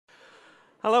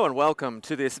Hello and welcome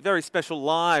to this very special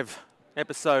live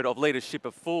episode of Leadership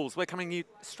of Fools. We're coming you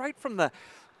straight from the,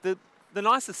 the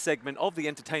nicest segment of the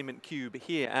Entertainment Cube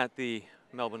here at the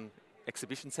Melbourne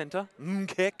Exhibition Centre,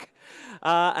 MCEC.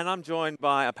 And I'm joined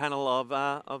by a panel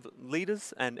of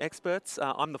leaders and experts.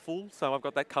 I'm the fool, so I've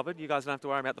got that covered. You guys don't have to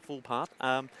worry about the fool part.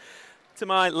 To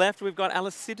my left, we've got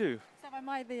Alice Sidhu. So am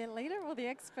I the leader or the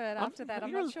expert after that?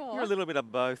 I'm not sure. You're a little bit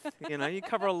of both. You know, you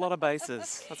cover a lot of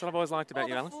bases. That's what I've always liked about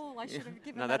you, Alice. Fool. I should have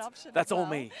given No, that option. that's as all well.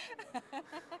 me.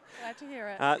 Glad to hear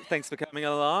it. Thanks for coming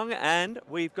along. And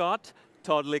we've got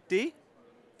Todd Lichty.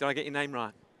 Did I get your name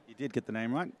right? You did get the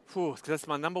name right. Phew, 'cause that's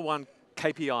my number one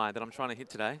KPI that I'm trying to hit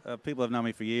today. People have known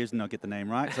me for years and not get the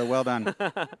name right, so well done.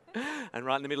 And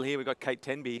right in the middle here, we've got Kate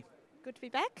Tenby. Good to be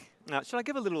back. Should I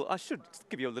give I should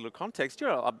give you a little context. You're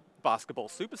a basketball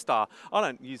superstar. I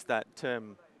don't use that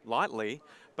term lightly,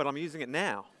 but I'm using it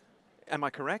now. Am I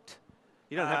correct?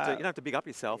 You don't have to big up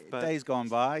yourself. But Days gone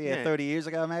by, Yeah. 30 years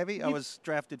ago maybe. I was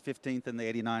drafted 15th in the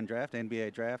 89 draft,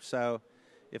 NBA draft, so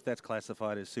if that's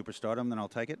classified as superstardom, then I'll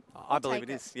take it. I believe take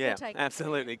it it. is. Yeah, We'll take it.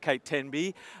 absolutely. Kate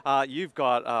Tenby, you've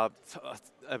got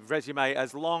a resume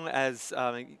as long as,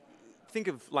 think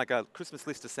of like a Christmas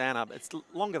list of Santa. It's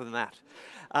longer than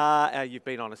that. You've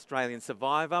been on Australian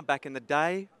Survivor back in the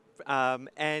day,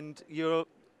 and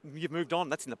you've moved on.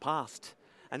 That's in the past.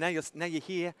 And now you're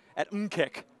here at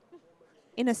MCEC.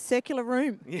 In a circular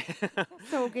room. Yeah.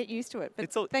 So we'll get used to it. But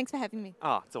thanks for having me.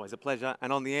 It's always a pleasure.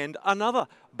 And on the end, another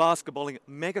basketballing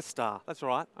megastar. That's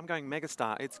right. I'm going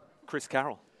megastar. It's Chris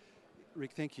Carroll.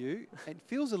 Rick, thank you. It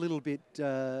feels a little bit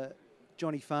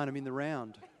Johnny Farnham in the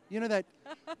round. You know that,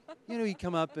 you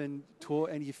come up and talk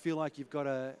and you feel like you've got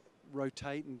to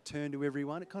rotate and turn to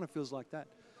everyone. It kind of feels like that.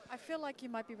 I feel like you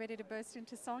might be ready to burst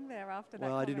into song there after that.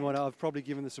 Well, I didn't want to. I've probably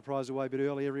given the surprise away a bit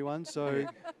early, everyone. So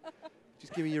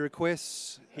just give me your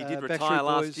requests. He did Backstreet retire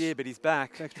last Boys- year, but he's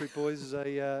back. Backstreet Boys is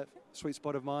a sweet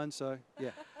spot of mine. So, yeah.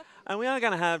 And we are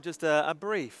going to have just a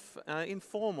brief,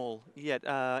 informal yet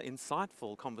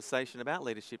insightful conversation about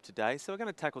leadership today. So we're going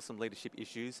to tackle some leadership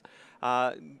issues,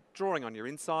 drawing on your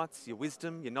insights, your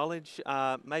wisdom, your knowledge,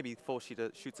 maybe force you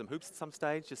to shoot some hoops at some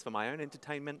stage just for my own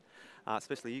entertainment,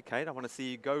 especially you, Kate. I want to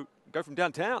see you go from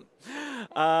downtown.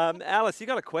 Alice, you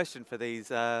got a question for these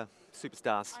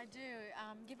superstars? I do.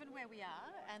 Given where we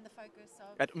are and the focus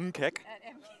of... At MCEC.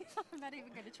 I'm not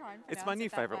even going to try and pronounce It's my new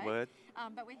it that favourite way. word.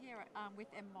 But we're here with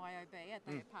MYOB at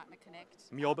the Partner Connect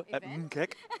Myob at event.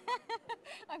 MCEC.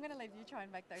 I'm going to leave you try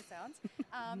and make those sounds.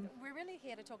 We're really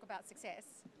here to talk about success.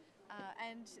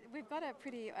 And we've got a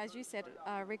pretty, as you said,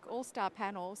 Rick, all-star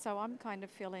panel. So I'm kind of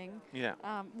feeling,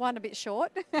 one, a bit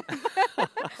short,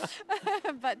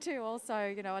 but two, also,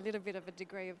 a little bit of a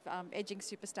degree of edging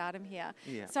superstardom here.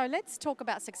 Yeah. So let's talk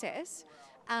about success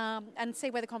and see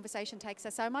where the conversation takes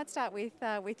us. So I might start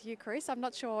with you, Chris. I'm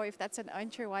not sure if that's an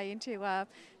entry way into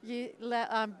you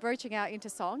broaching out into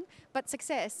song, but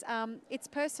success, it's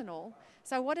personal.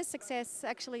 So what does success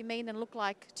actually mean and look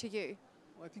like to you?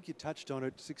 I think you touched on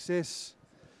it. Success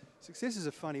is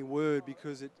a funny word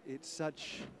because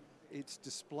it's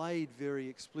displayed very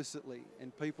explicitly,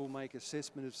 and people make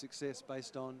assessment of success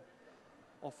based on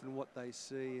often what they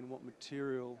see and what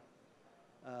material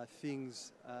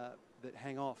things that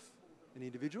hang off an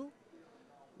individual.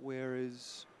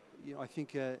 Whereas, I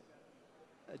think a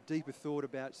deeper thought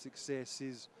about success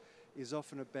is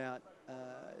often about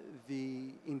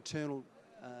the internal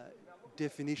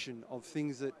definition of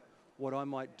things that what I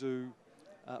might do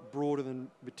broader than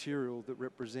material that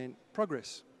represent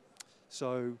progress.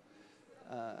 So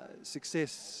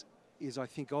success is, I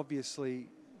think, obviously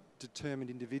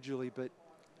determined individually, but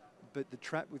the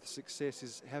trap with success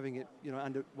is having it,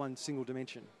 under one single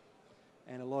dimension.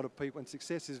 And a lot of people, and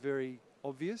success is very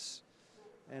obvious,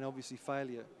 and obviously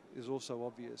failure is also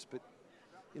obvious. But,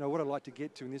 what I'd like to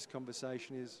get to in this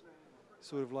conversation is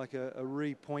sort of like a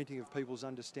repointing of people's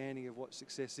understanding of what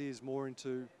success is, more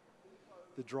into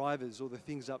the drivers or the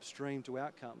things upstream to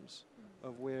outcomes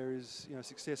of whereas,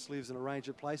 success lives in a range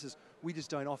of places. We just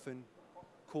don't often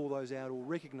call those out or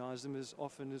recognise them as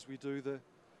often as we do the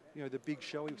big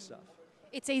showy stuff.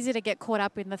 It's easy to get caught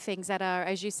up in the things that are,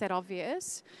 as you said,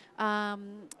 obvious.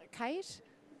 Kate,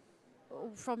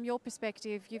 from your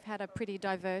perspective, you've had a pretty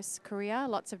diverse career,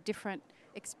 lots of different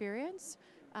experience.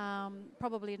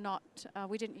 Probably not,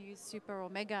 we didn't use super or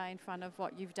mega in front of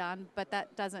what you've done, but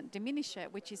that doesn't diminish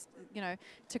it, which is,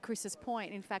 to Chris's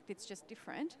point, in fact, it's just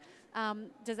different.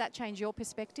 Does that change your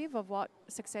perspective of what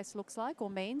success looks like or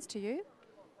means to you?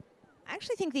 I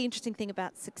actually think the interesting thing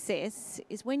about success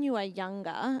is when you are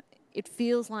younger, it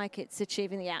feels like it's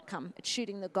achieving the outcome, it's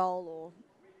shooting the goal or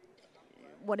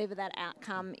whatever that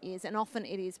outcome is, and often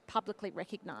it is publicly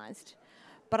recognised.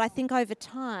 But I think over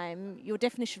time, your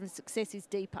definition of success is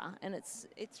deeper, and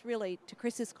it's really, to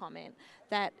Chris's comment,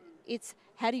 that it's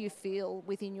how do you feel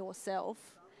within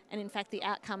yourself, and in fact the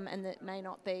outcome, and that may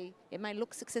not be, it may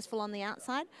look successful on the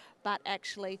outside, but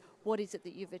actually what is it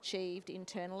that you've achieved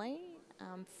internally?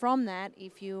 From that,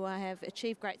 if you have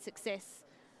achieved great success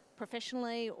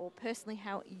professionally or personally,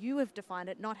 how you have defined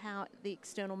it, not how the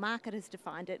external market has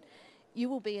defined it, you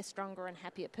will be a stronger and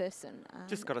happier person.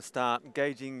 Just got to start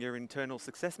gauging your internal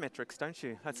success metrics, don't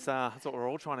you? That's what we're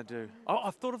all trying to do. Oh,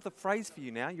 I've thought of the phrase for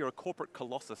you now. You're a corporate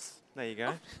colossus. There you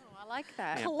go. Oh, I like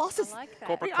that. Yeah. Colossus. I like that.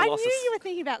 Corporate I colossus. knew you were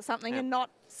thinking about something and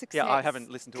not success. Yeah, I haven't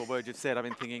listened to a word you've said. I've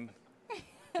been thinking,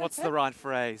 what's the right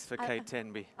phrase for Kate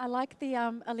Tenby? I like the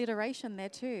alliteration there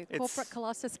too. It's- Corporate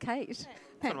Colossus Kate. It's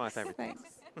one of my favourite things.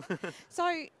 Thanks.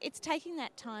 So it's taking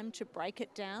that time to break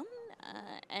it down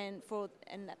and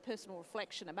that personal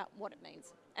reflection about what it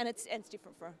means. And it's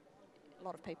different for a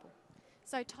lot of people.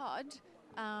 So Todd,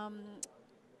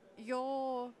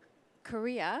 your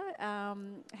career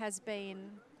has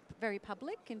been very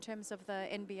public in terms of the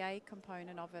NBA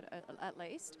component of it, at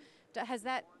least.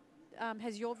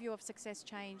 Has your view of success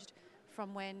changed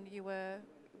from when you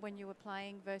were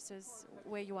playing versus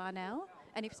where you are now?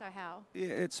 And if so, how? Yeah,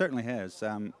 it certainly has.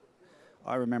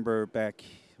 I remember back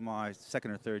my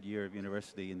second or third year of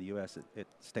university in the U.S. at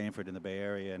Stanford in the Bay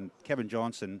Area, and Kevin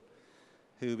Johnson,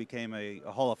 who became a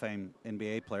Hall of Fame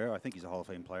NBA player. I think he's a Hall of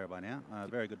Fame player by now. A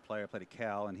very good player, played at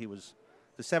Cal, and he was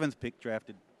the 7th pick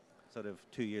drafted sort of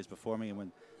 2 years before me. And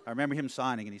when I remember him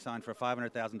signing, and he signed for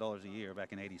 $500,000 a year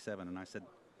back in '87, and I said,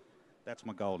 that's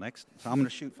my goal next. So I'm going to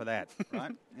shoot for that,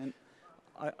 right? And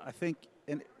I think,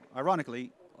 and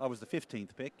ironically, I was the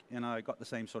 15th pick, and I got the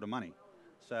same sort of money.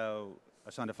 So I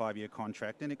signed a 5-year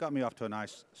contract, and it got me off to a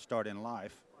nice start in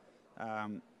life.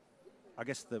 I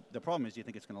guess the problem is you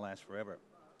think it's going to last forever.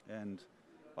 And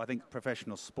I think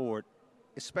professional sport,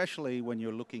 especially when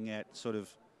you're looking at sort of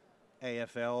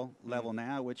AFL level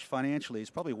now, which financially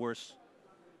is probably worse.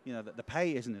 You know, the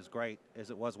pay isn't as great as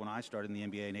it was when I started in the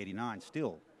NBA in '89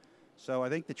 still. So I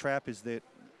think the trap is that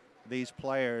these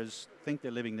players think they're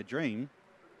living the dream,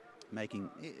 making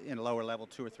in a lower level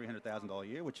 $200,000 or $300,000 a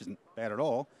year, which isn't bad at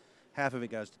all. Half of it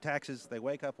goes to taxes. They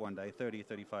wake up one day, 30 or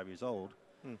 35 years old,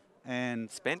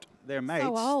 and Spent? their mates.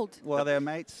 So old. Well, their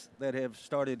mates that have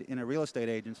started in a real estate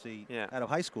agency out of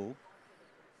high school,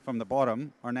 from the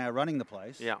bottom, are now running the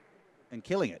place and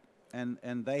killing it,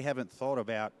 and they haven't thought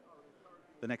about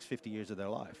the next 50 years of their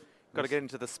life. Got to get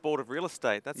into the sport of real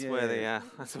estate. That's where the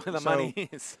So- money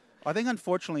is. I think,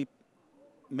 unfortunately,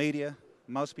 media,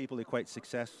 most people equate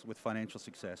success with financial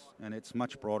success, and it's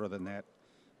much broader than that.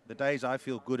 The days I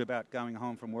feel good about going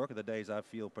home from work are the days I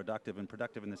feel productive, and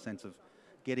productive in the sense of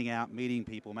getting out, meeting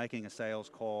people, making a sales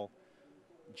call,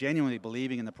 genuinely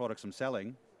believing in the products I'm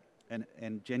selling,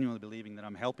 and genuinely believing that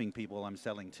I'm helping people I'm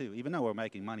selling to, even though we're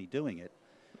making money doing it.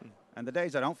 And the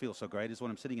days I don't feel so great is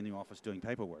when I'm sitting in the office doing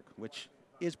paperwork, which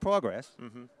is progress,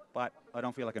 but I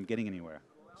don't feel like I'm getting anywhere.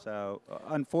 So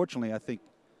unfortunately, I think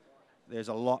there's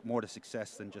a lot more to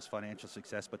success than just financial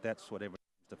success, but that's what everyone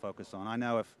needs to focus on. I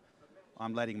know if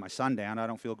I'm letting my son down, I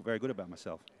don't feel very good about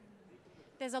myself.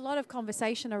 There's a lot of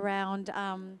conversation around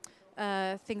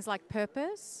things like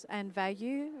purpose and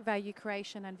value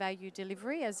creation and value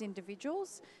delivery as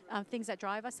individuals, things that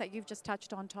drive us that you've just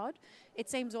touched on, Todd. It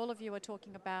seems all of you are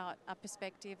talking about a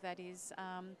perspective that is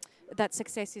that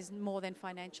success is more than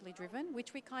financially driven,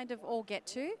 which we kind of all get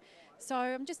to. So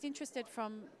I'm just interested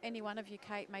from any one of you,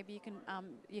 Kate. Maybe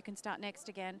you can start next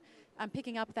again.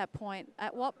 Picking up that point.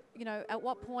 At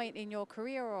what point in your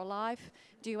career or life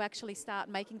do you actually start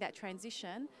making that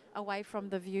transition away from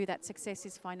the view that success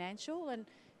is financial? And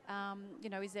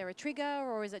is there a trigger,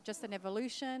 or is it just an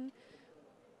evolution?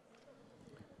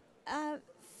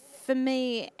 For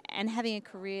me, and having a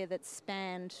career that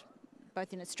spanned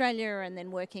both in Australia and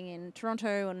then working in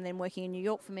Toronto and then working in New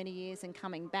York for many years and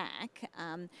coming back,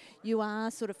 you are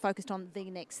sort of focused on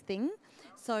the next thing.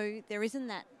 So there isn't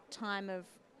that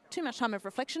too much time of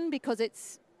reflection because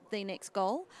it's the next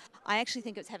goal. I actually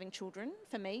think it's having children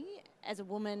for me as a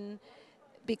woman,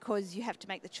 because you have to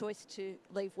make the choice to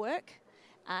leave work.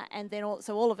 And then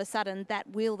also all of a sudden that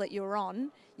wheel that you're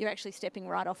on, you're actually stepping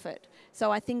right off it.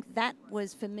 So I think that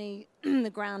was for me the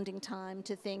grounding time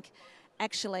to think,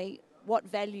 actually, what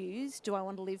values do I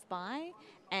want to live by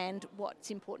and what's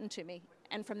important to me?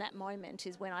 And from that moment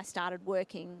is when I started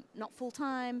working, not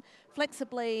full-time,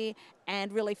 flexibly,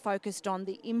 and really focused on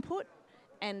the input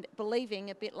and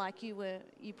believing, a bit like you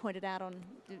pointed out on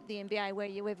the NBA, where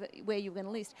you were going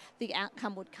to list, the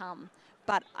outcome would come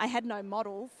but I had no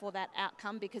model for that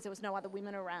outcome because there was no other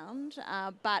women around.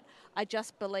 But I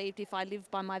just believed if I lived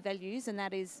by my values, and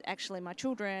that is actually my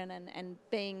children and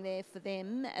being there for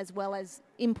them, as well as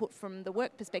input from the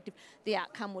work perspective, the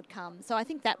outcome would come. So I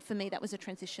think that for me, that was a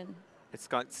transition. It's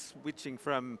got switching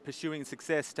from pursuing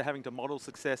success to having to model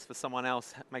success for someone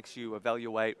else makes you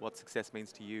evaluate what success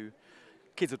means to you.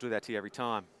 Kids will do that to you every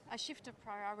time. A shift of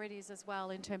priorities as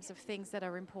well in terms of things that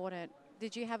are important.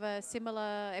 Did you have a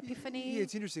similar epiphany? Yeah,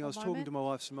 it's interesting. I was talking moment? to my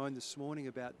wife Simone this morning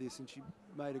about this, and she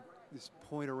made this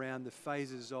point around the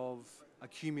phases of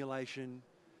accumulation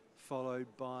followed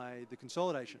by the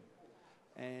consolidation.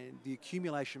 And the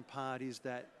accumulation part is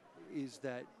that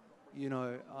you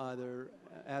know, either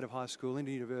out of high school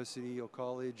into university or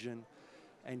college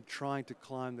and trying to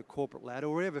climb the corporate ladder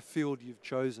or whatever field you've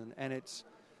chosen, and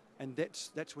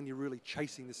that's when you're really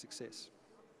chasing the success,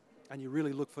 and you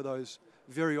really look for those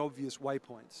very obvious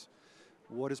waypoints.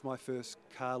 What does my first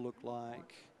car look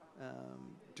like?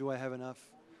 Do I have enough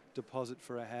deposit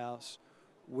for a house?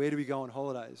 Where do we go on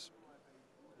holidays?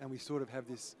 And we sort of have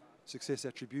this success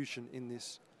attribution in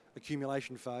this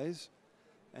accumulation phase,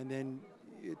 and then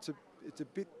it's a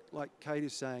bit like Kate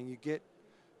is saying, you get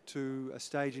to a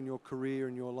stage in your career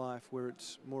and your life where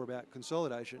it's more about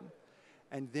consolidation,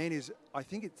 and then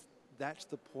that's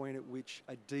the point at which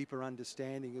a deeper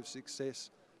understanding of success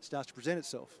starts to present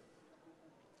itself.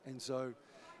 And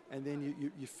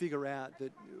then you figure out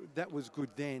that was good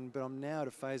then, but I'm now at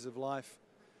a phase of life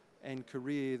and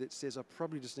career that says I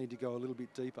probably just need to go a little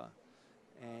bit deeper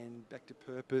and back to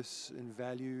purpose and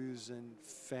values and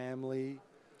family,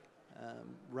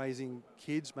 raising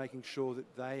kids, making sure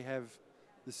that they have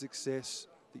the success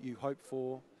that you hope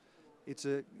for. It's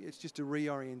just a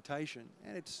reorientation,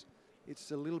 and it's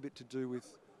a little bit to do with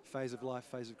phase of life,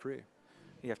 phase of career.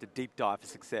 You have to deep dive for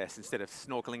success. Instead of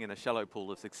snorkeling in a shallow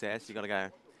pool of success, you've got to go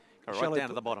Shallow right down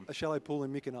to the bottom. A shallow pool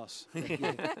in Mykonos. Yeah.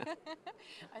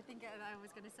 I think I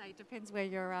was going to say it depends where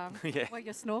you're Yeah. where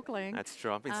you're snorkeling. That's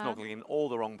true. I've been snorkeling in all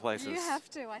the wrong places. You have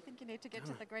to. I think you need to get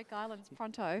to the Greek islands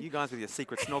pronto. You guys with your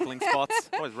secret snorkeling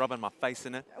spots, always rubbing my face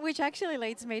in it. Which actually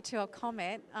leads me to a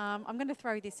comment. I'm going to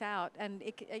throw this out and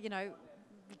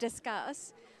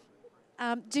discuss.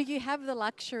 Do you have the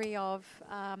luxury of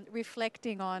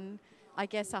reflecting on, I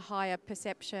guess, a higher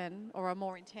perception or a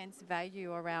more intense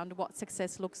value around what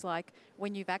success looks like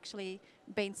when you've actually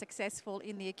been successful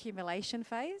in the accumulation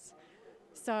phase?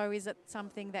 So is it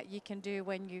something that you can do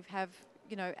when you have,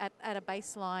 at a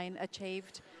baseline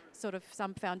achieved sort of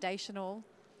some foundational?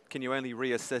 Can you only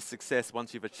reassess success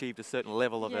once you've achieved a certain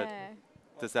level of it? Yeah.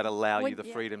 Does that allow you When- the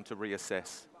yeah. freedom to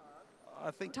reassess?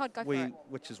 I think Todd, go for it.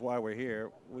 which is why we're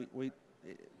here.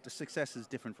 The success is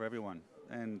different for everyone,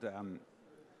 and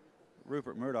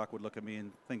Rupert Murdoch would look at me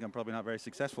and think I'm probably not very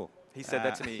successful. He said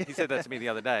that to me. He said that to me the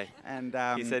other day. And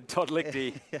He said, Todd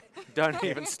Lichty, don't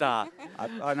even start.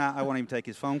 I won't even take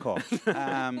his phone call.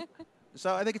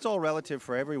 So I think it's all relative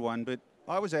for everyone. But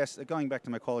I was asked, going back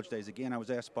to my college days again, I was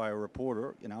asked by a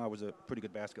reporter. I was a pretty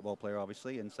good basketball player,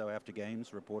 obviously, and so after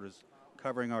games, reporters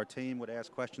covering our team would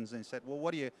ask questions, and they said, "Well,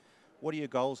 what are your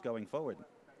goals going forward?"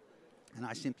 And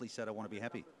I simply said, "I want to be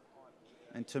happy."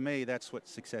 And to me, that's what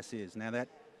success is. Now,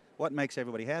 what makes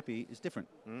everybody happy is different.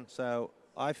 So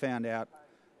I found out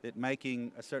that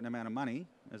making a certain amount of money,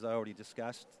 as I already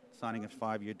discussed, signing a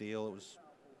 5-year deal, it was,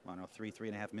 I don't know,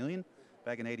 $3.5 million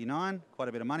back in '89, quite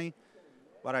a bit of money.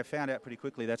 But I found out pretty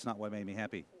quickly that's not what made me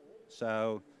happy.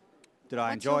 So did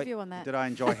I What's your view on that? Did I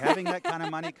enjoy having that kind of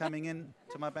money coming in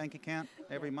to my bank account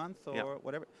every month or Yep.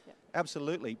 whatever? Yep.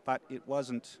 Absolutely, but it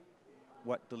wasn't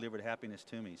what delivered happiness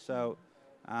to me. So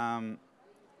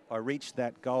I reached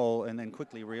that goal and then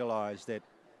quickly realized that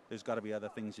there's got to be other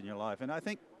things in your life. And I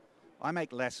think I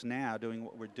make less now doing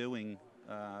what we're doing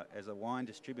as a wine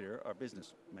distributor. Our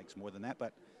business makes more than that,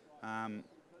 but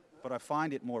I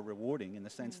find it more rewarding in the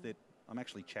sense that I'm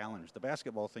actually challenged. The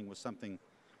basketball thing was something,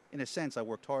 in a sense, I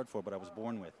worked hard for, but I was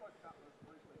born with.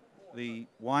 The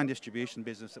wine distribution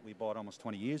business that we bought almost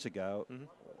 20 years ago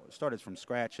started from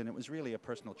scratch, and it was really a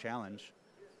personal challenge.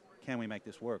 Can we make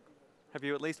this work? Have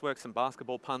you at least worked some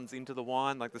basketball puns into the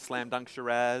wine, like the slam dunk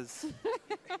Shiraz?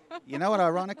 You know what,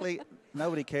 ironically,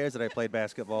 nobody cares that I played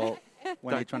basketball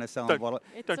when you're trying to sell them a bottle.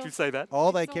 Don't you say that?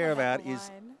 All they It's care about about the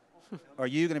is, wine. are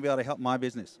you going to be able to help my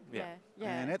business? Yeah.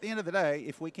 Yeah. And at the end of the day,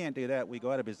 if we can't do that, we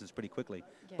go out of business pretty quickly.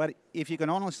 Yeah. But if you can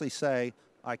honestly say,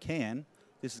 I can,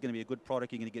 this is going to be a good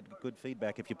product, you're going to get good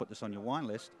feedback if you put this on your wine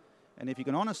list. And if you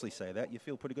can honestly say that, you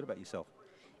feel pretty good about yourself.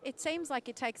 It seems like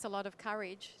it takes a lot of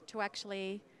courage to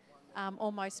actually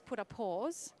almost put a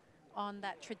pause on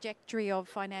that trajectory of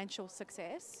financial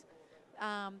success,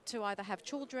 to either have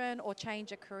children or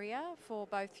change a career for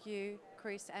both you,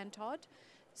 Chris and Todd.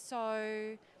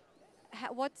 So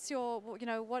what's your,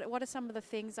 what are some of the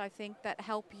things I think that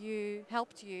helped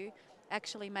you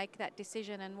actually make that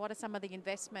decision, and what are some of the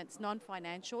investments,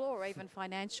 non-financial or even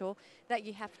financial, that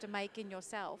you have to make in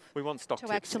yourself? We want stock to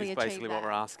tips actually is achieve basically what that.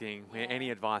 we're asking. Yeah.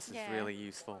 Any advice is Yeah. really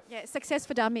useful. Yeah, success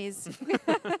for dummies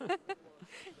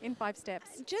in 5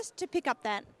 steps. Just to pick up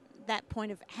that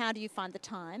point of how do you find the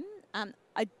time,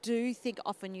 I do think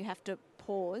often you have to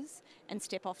pause and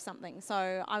step off something.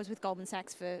 So I was with Goldman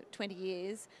Sachs for 20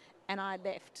 years and I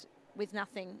left with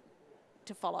nothing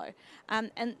to follow.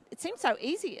 And it seemed so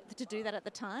easy to do that at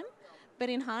the time, but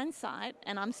in hindsight,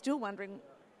 and I'm still wondering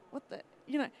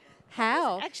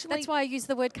How? actually- That's why I use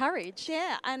the word courage.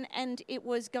 yeah, and it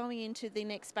was going into the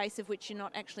next space of which you're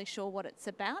not actually sure what it's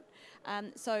about.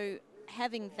 So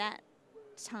having that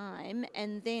time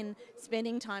and then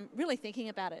spending time really thinking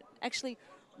about it, actually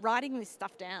writing this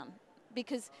stuff down,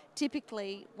 because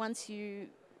typically once you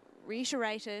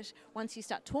reiterate it, once you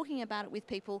start talking about it with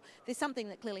people, there's something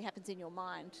that clearly happens in your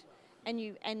mind. And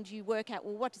you work out,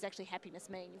 well, what does actually happiness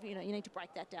mean? You need to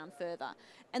break that down further.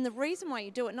 And the reason why you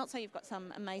do it, not so you've got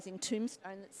some amazing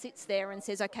tombstone that sits there and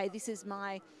says, okay, this is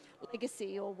my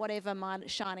legacy or whatever, my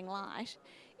shining light.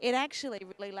 It actually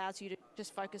really allows you to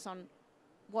just focus on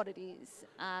what it is,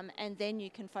 and then you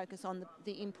can focus on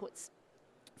the inputs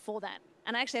for that.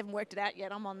 And I actually haven't worked it out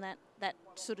yet. I'm on that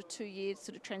sort of 2-year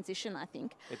sort of transition, I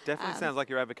think. It definitely sounds like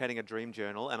you're advocating a dream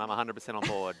journal, and I'm 100% on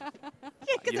board. Yeah,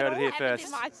 'cause You it heard it all here happened first.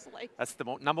 in my sleep. That's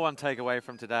the number one takeaway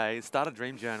from today. Is start a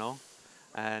dream journal,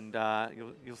 and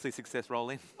you'll see success roll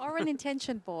in. Or an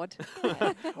intention board.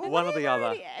 One or the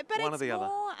other. But One or it's the other.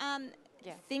 more,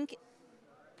 Yeah. think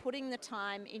putting the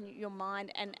time in your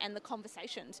mind and the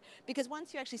conversations, because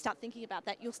once you actually start thinking about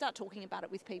that, you'll start talking about it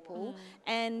with people,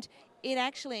 and it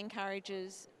actually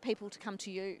encourages people to come to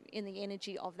you in the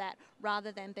energy of that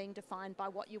rather than being defined by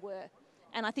what you were.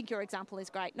 And I think your example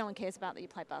is great. No one cares about that you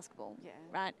play basketball, Yeah.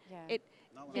 right? Yeah.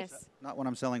 Yes. Not when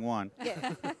I'm selling wine.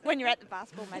 Yeah, when you're at the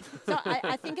basketball match. So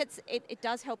I think it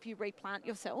does help you replant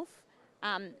yourself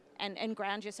and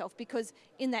ground yourself, because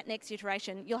in that next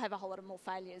iteration you'll have a whole lot of more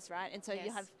failures, right? And so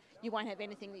Yes. you won't have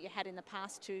anything that you had in the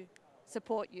past to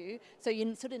support you. So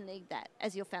you sort of need that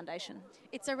as your foundation.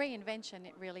 It's a reinvention,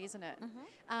 it really, isn't it?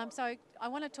 So I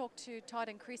want to talk to Todd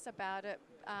and Chris about it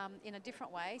in a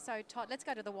different way. So Todd, let's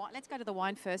go to the wine. Let's go to the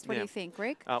wine first. What do Yeah. you think,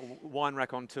 Rick? Wine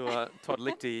raconteur Todd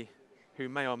Lichty, who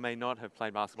may or may not have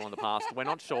played basketball in the past. We're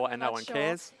not sure, and no Not one sure.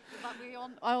 cares. But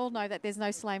I all know that there's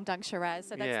no slam dunk Shiraz,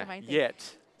 so that's Yeah, the main thing.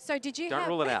 yet. So did you Don't have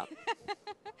rule it out.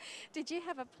 Did you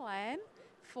have a plan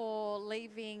for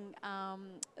leaving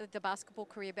the basketball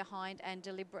career behind and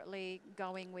deliberately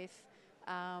going with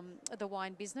the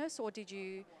wine business, or did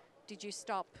you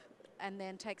stop and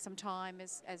then take some time,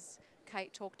 as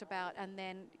Kate talked about, and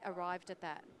then arrived at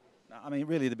that? I mean,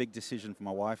 really, the big decision for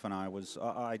my wife and I was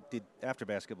I did, after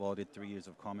basketball, I did 3 years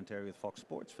of commentary with Fox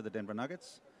Sports for the Denver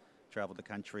Nuggets. Traveled the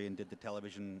country and did the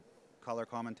television color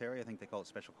commentary. I think they call it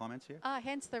special comments here.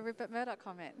 Hence the Rupert Murdoch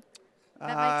comment.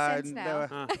 That makes sense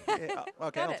now. Yeah, okay,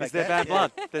 I'll Got it. take Is there that. bad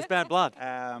blood? There's bad blood.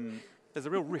 Um, There's a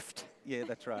real rift. Yeah,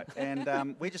 that's right.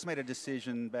 And we just made a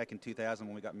decision back in 2000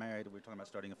 when we got married. We were talking about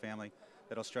starting a family,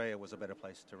 that Australia was a better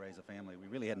place to raise a family. We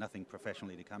really had nothing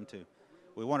professionally to come to.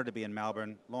 We wanted to be in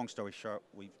Melbourne. Long story short,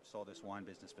 we saw this wine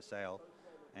business for sale,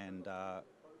 and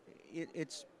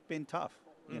it's been tough.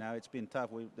 You know, it's been tough.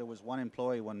 There was one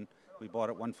employee when we bought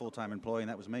it, one full-time employee, and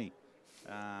that was me.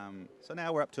 So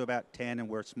now we're up to about 10, and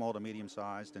we're small to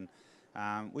medium-sized,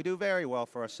 and we do very well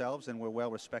for ourselves, and we're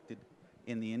well respected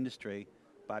in the industry.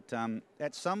 But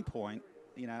at some point,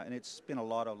 you know, and it's been a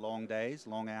lot of long days,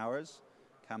 long hours,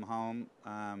 come home.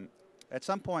 At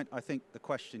some point, I think the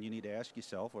question you need to ask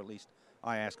yourself, or at least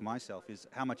I ask myself, is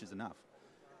how much is enough?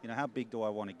 You know, how big do I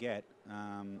want to get?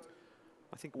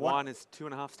 I think wine is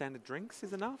 2.5 standard drinks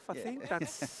is enough, I think.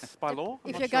 That's by law. I'm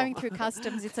If not you're sure. going through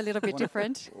customs, it's a little bit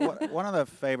different. One of the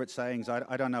favorite sayings,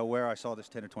 I don't know where I saw this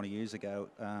 10 or 20 years ago,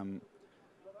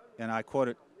 and I quote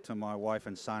it to my wife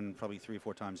and son probably 3 or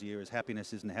 4 times a year, is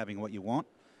happiness isn't having what you want,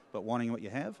 but wanting what you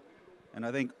have. And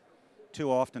I think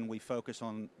too often we focus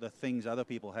on the things other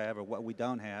people have or what we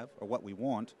don't have or what we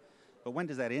want, but when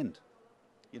does that end?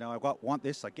 You know, want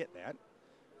this, I get that,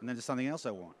 and then there's something else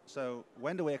I want. So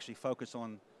when do we actually focus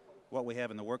on what we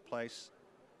have in the workplace,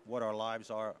 what our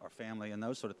lives are, our family, and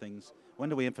those sort of things? When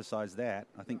do we emphasize that?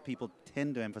 I think people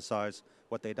tend to emphasize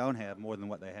what they don't have more than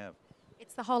what they have.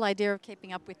 It's the whole idea of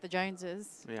keeping up with the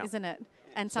Joneses, Yeah. isn't it?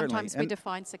 And Certainly. sometimes we And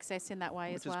define success in that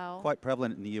way Which as well. is quite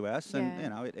prevalent in the US, and Yeah. you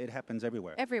know, it happens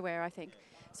everywhere. Everywhere, I think.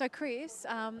 So, Chris,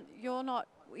 you're not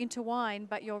into wine,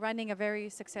 but you're running a very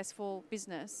successful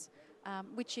business.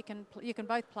 which you can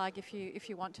both plug if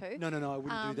you want to. No, I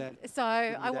wouldn't do that. So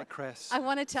Wouldn't be that crass. I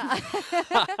wanted to,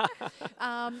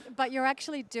 but you're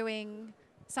actually doing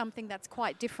something that's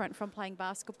quite different from playing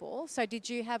basketball. So did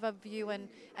you have a view, and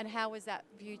how has that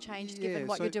view changed given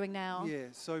what you're doing now? Yeah,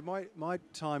 so my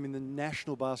time in the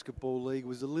National Basketball League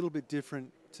was a little bit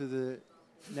different to the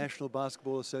National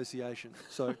Basketball Association.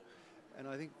 So, and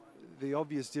I think the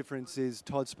obvious difference is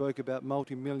Todd spoke about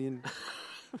multi-million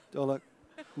dollar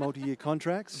multi-year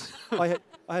contracts. I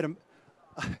had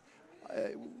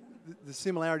the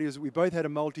similarity is we both had a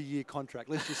multi-year contract.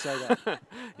 Let's just say that.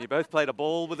 You both played a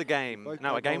ball with a game.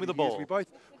 No, a game with a ball.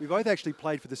 We both actually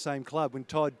played for the same club. When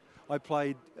I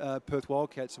played Perth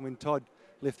Wildcats, and when Todd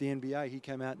left the NBA, he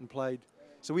came out and played.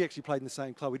 So we actually played in the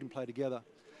same club. We didn't play together.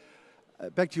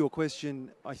 Back to your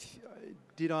question,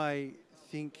 did I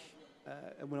think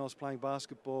when I was playing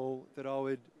basketball that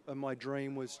my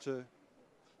dream was to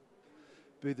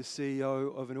be the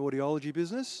CEO of an audiology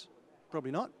business?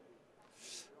 Probably not.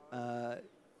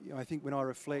 I think when I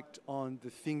reflect on the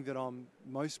thing that I'm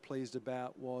most pleased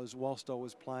about was whilst I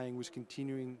was playing was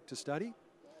continuing to study.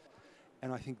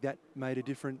 And I think that made a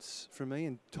difference for me.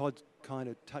 And Todd kind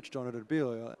of touched on it a bit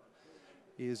earlier,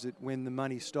 is that when the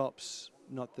money stops,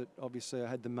 not that obviously I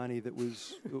had the money that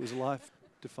was life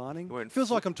defining. It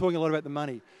feels like I'm talking a lot about the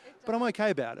money, but I'm okay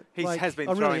about it. He has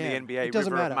been throwing the NBA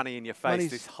river of money in your face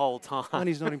this whole time.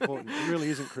 Money's not important. It really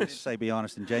isn't, Chris. Say be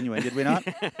honest and genuine, did we not?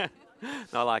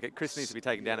 No, I like it. Chris needs to be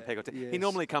taken down a peg or two. Yes. He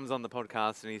normally comes on the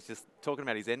podcast and he's just talking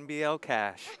about his NBL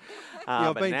cash.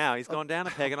 But now he's gone down a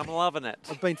peg and I'm loving it.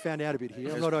 I've been found out a bit here.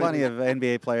 There's plenty of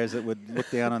NBA players that would look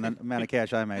down on the amount of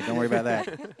cash I made. Don't worry about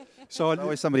that. So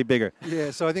always somebody bigger. Yeah,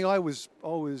 so I think I was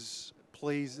always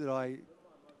pleased that I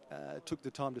took the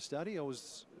time to study.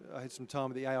 I had some time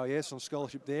at the AIS on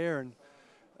scholarship there, and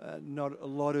not a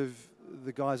lot of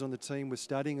the guys on the team were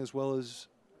studying as well as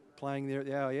playing there at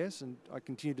the AIS, and I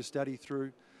continued to study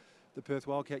through the Perth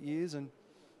Wildcat years, and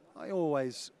I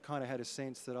always kind of had a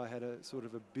sense that I had a sort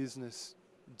of a business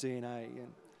DNA,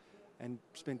 and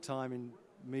spent time in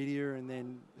media and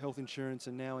then health insurance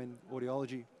and now in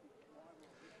audiology.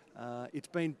 It's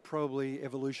been probably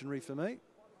evolutionary for me,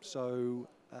 so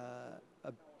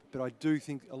but I do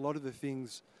think a lot of the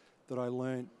things that I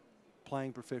learned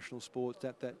playing professional sports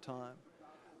at that time,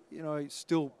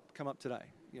 still come up today.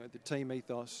 The team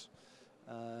ethos,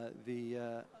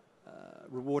 the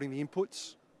rewarding the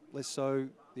inputs, less so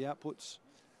the outputs,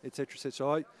 etc.,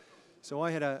 etc. So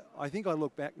I think I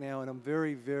look back now and I'm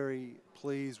very, very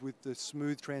pleased with the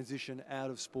smooth transition out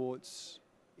of sports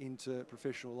into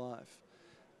professional life.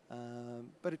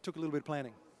 But it took a little bit of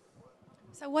planning.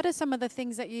 So what are some of the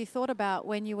things that you thought about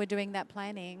when you were doing that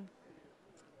planning?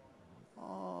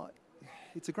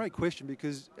 It's a great question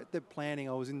because at that planning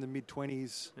I was in the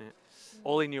mid-20s. Yeah.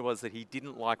 All he knew was that he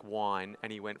didn't like wine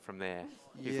and he went from there.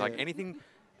 He's Yeah. like, anything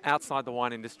outside the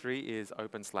wine industry is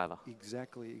open slather.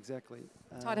 Exactly.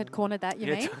 Todd had cornered that,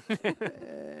 you mean?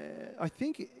 I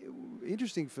think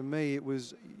interesting for me, it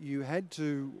was you had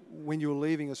to, when you were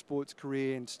leaving a sports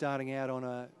career and starting out on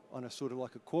a sort of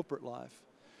like a corporate life,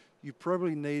 you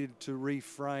probably needed to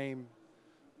reframe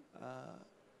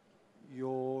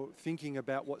your thinking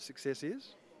about what success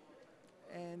is.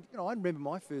 And I remember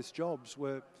my first jobs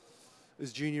were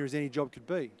as junior as any job could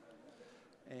be,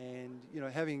 and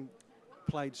having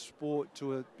played sport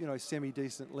to a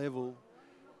semi-decent level,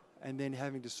 and then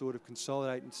having to sort of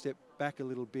consolidate and step back a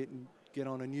little bit and get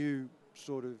on a new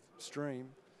sort of stream.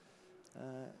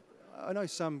 I know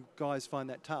some guys find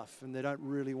that tough and they don't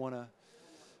really want to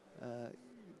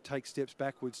take steps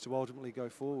backwards to ultimately go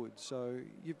forward. So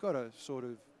you've got to sort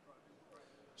of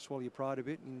swallow your pride a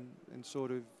bit and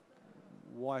sort of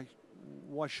why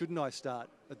shouldn't I start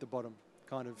at the bottom,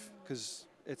 kind of, because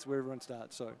it's where everyone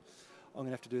starts. So I'm going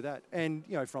to have to do that. And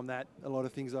from that, a lot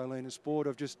of things I learned in sport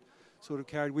I've just sort of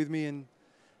carried with me,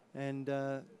 and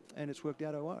it's worked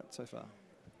out all right so far.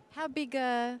 How big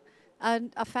a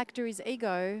factor is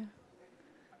ego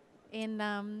in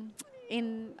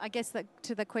I guess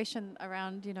to the question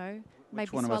around maybe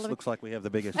Which one of us looks like we have the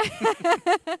biggest?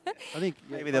 I think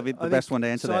Maybe they'll be the best one to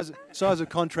answer that. Size of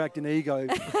contract and ego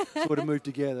sort of move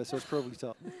together, so it's probably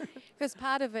top. Because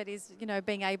part of it is,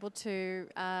 being able to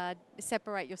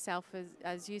separate yourself,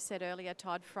 as you said earlier,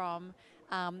 Todd, from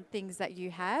things that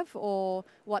you have or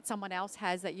what someone else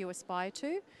has that you aspire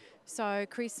to. So,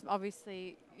 Chris,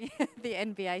 obviously, the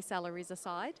NBA salaries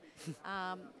aside,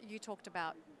 you talked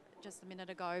about just a minute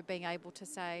ago being able to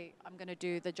say, I'm going to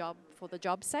do the job for the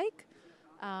job's sake.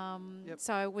 Yep.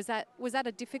 So was that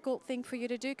a difficult thing for you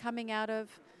to do coming out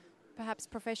of perhaps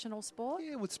professional sport?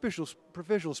 Yeah, with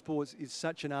professional sports is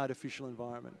such an artificial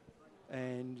environment.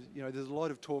 And, you know, there's a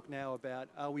lot of talk now about,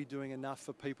 are we doing enough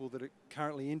for people that are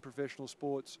currently in professional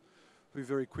sports who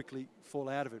very quickly fall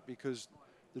out of it? Because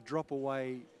the drop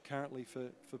away currently for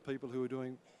people who are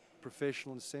doing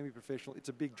professional and semi-professional, it's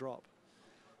a big drop.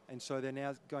 And so they're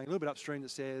now going a little bit upstream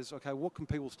that says, okay, what can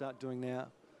people start doing now?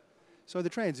 So the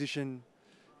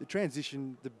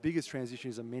biggest transition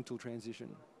is a mental transition.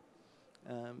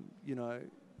 You know,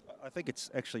 I think it's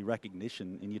actually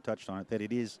recognition, and you touched on it, that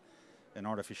it is an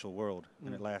artificial world,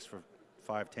 and it lasts for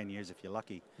 5-10 years if you're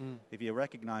lucky. If you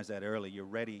recognize that early, you're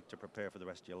ready to prepare for the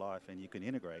rest of your life, and you can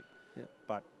integrate.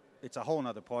 But it's a whole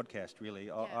other podcast,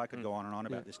 really. I could go on and on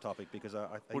about this topic, because I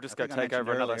think we'll just go take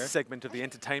over another segment of the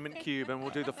Entertainment Cube, and we'll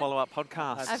do the follow-up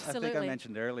podcast. Absolutely. I think I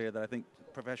mentioned earlier that I think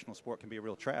professional sport can be a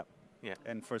real trap. Yeah.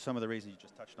 And for some of the reasons you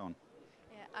just touched on.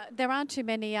 There aren't too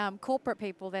many corporate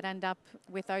people that end up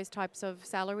with those types of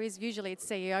salaries. Usually it's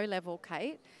CEO level,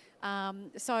 Kate.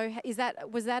 So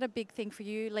was that a big thing for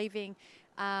you, leaving?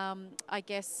 I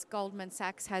guess Goldman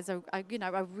Sachs has a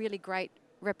really great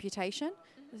reputation,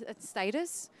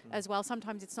 status as well.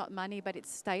 Sometimes it's not money, but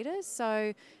it's status.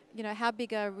 So, you know, how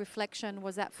big a reflection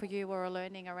was that for you, or a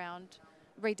learning around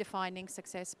redefining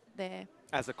success there?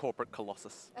 As a corporate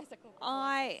colossus.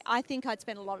 I think I'd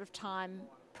spent a lot of time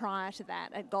prior to that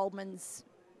at Goldman's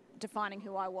defining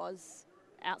who I was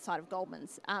outside of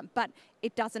Goldman's. But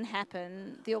it doesn't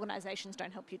happen. The organisations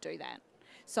don't help you do that.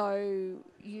 So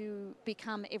you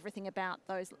become everything about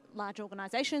those large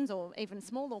organisations or even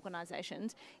small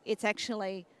organisations. It's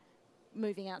actually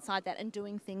moving outside that and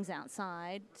doing things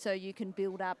outside so you can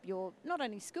build up your not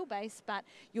only skill base but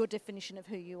your definition of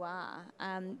who you are.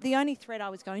 The only thread I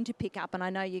was going to pick up, and I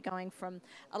know you're going from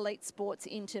elite sports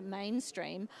into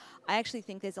mainstream, I actually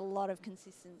think there's a lot of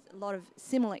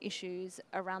similar issues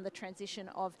around the transition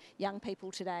of young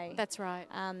people today. That's right.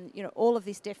 You know, all of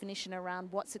this definition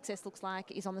around what success looks like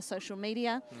is on the social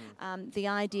media. The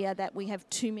idea that we have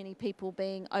too many people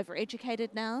being overeducated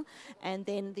now, and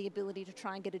then the ability to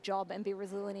try and get a job and be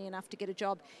resilient enough to get a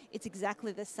job. It's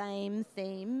exactly the same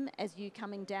theme as you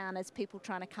coming down, as people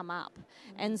trying to come up.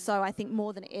 And so I think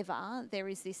more than ever there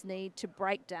is this need to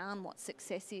break down what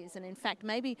success is, and in fact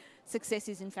maybe success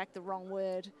is in fact the wrong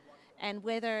word. And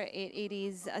whether it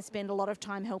is, I spend a lot of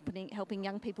time helping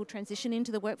young people transition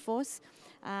into the workforce,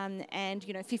 and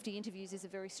you know, 50 interviews is a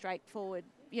very straightforward,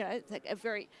 you know, it's like a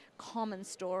very common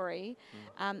story.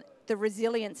 The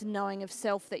resilience and knowing of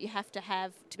self that you have to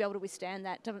be able to withstand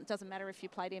that doesn't matter if you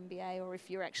played MBA or if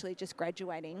you're actually just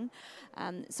graduating.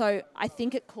 So I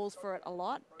think it calls for it a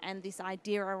lot, and this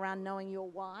idea around knowing your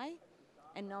why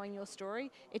and knowing your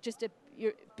story, it just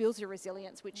builds your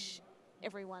resilience, which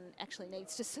everyone actually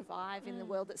needs to survive in the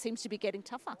world that seems to be getting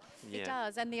tougher. It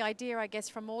does. And the idea, I guess,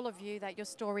 from all of you, that your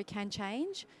story can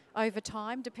change over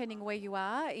time depending where you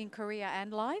are in career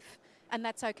and life. And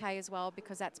that's okay as well,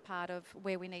 because that's part of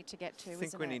where we need to get to. I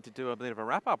think we need to do a bit of a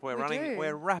wrap up. We're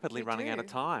rapidly running out of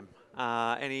time.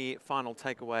 Any final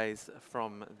takeaways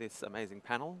from this amazing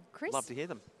panel? Chris? Love to hear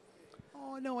them.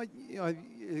 Oh, no, I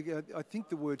think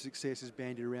the word success is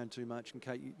bandied around too much, and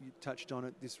Kate, you touched on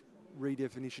it, this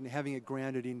redefinition, having it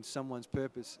grounded in someone's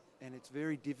purpose. And it's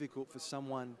very difficult for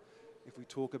someone, if we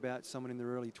talk about someone in their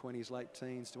early 20s, late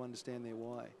teens, to understand their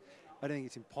why. I don't think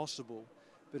it's impossible,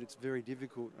 but it's very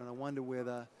difficult. And I wonder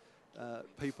whether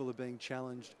people are being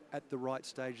challenged at the right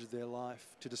stage of their life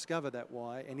to discover that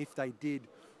why. And if they did,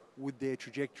 would their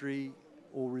trajectory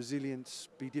or resilience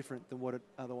be different than what it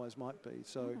otherwise might be?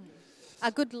 So,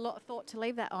 a good thought to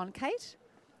leave that on. Kate?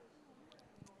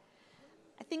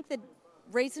 I think the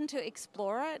reason to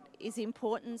explore it is the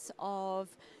importance of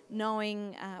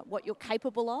knowing what you're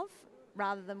capable of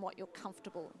rather than what you're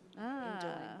comfortable in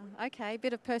doing. Okay, a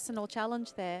bit of personal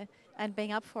challenge there and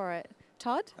being up for it.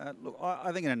 Todd? Look,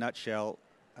 I think in a nutshell,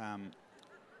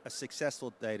 a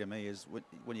successful day to me is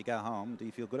when you go home, do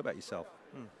you feel good about yourself?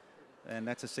 And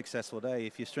that's a successful day.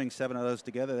 If you string 7 of those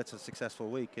together, that's a successful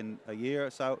week. In a year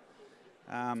or so,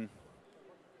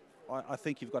 I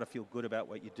think you've got to feel good about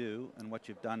what you do and what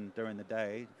you've done during the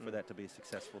day for that to be a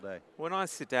successful day. When I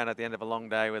sit down at the end of a long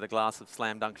day with a glass of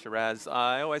Slam Dunk Shiraz,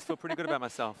 I always feel pretty good about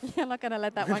myself. You're not going to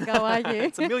let that one go, are you?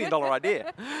 It's $1 million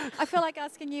idea. I feel like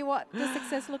asking you, what does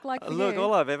success look like for you? Look,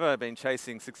 all I've ever been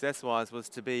chasing success-wise was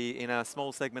to be in a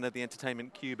small segment of the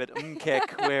Entertainment Cube at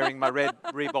Umkek wearing my red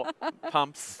Reebok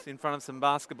pumps in front of some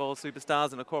basketball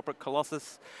superstars and a corporate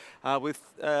colossus with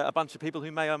a bunch of people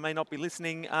who may or may not be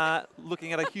listening,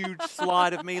 looking at a huge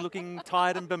slide of me looking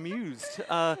tired and bemused.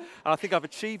 And I think I've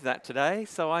achieved that today,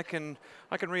 so I can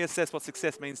reassess what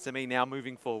success means to me now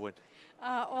moving forward.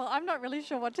 Well, I'm not really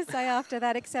sure what to say after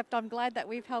that, except I'm glad that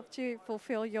we've helped you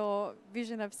fulfill your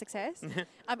vision of success.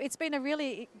 It's been a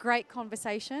really great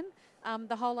conversation.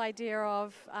 The whole idea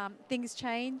of things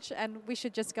change and we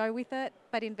should just go with it,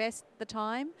 but invest the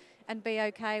time and be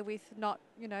okay with not,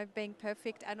 being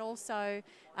perfect, and also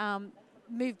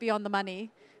move beyond the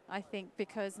money, I think,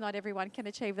 because not everyone can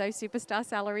achieve those superstar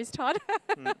salaries, Todd.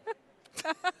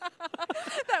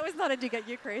 That was not a dig at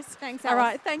you, Chris. Thanks, All Alice.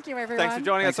 right, thank you, everyone. Thanks for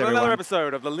joining Thanks, us on another everyone.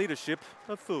 episode of The Leadership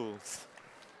of Fools.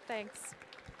 Thanks.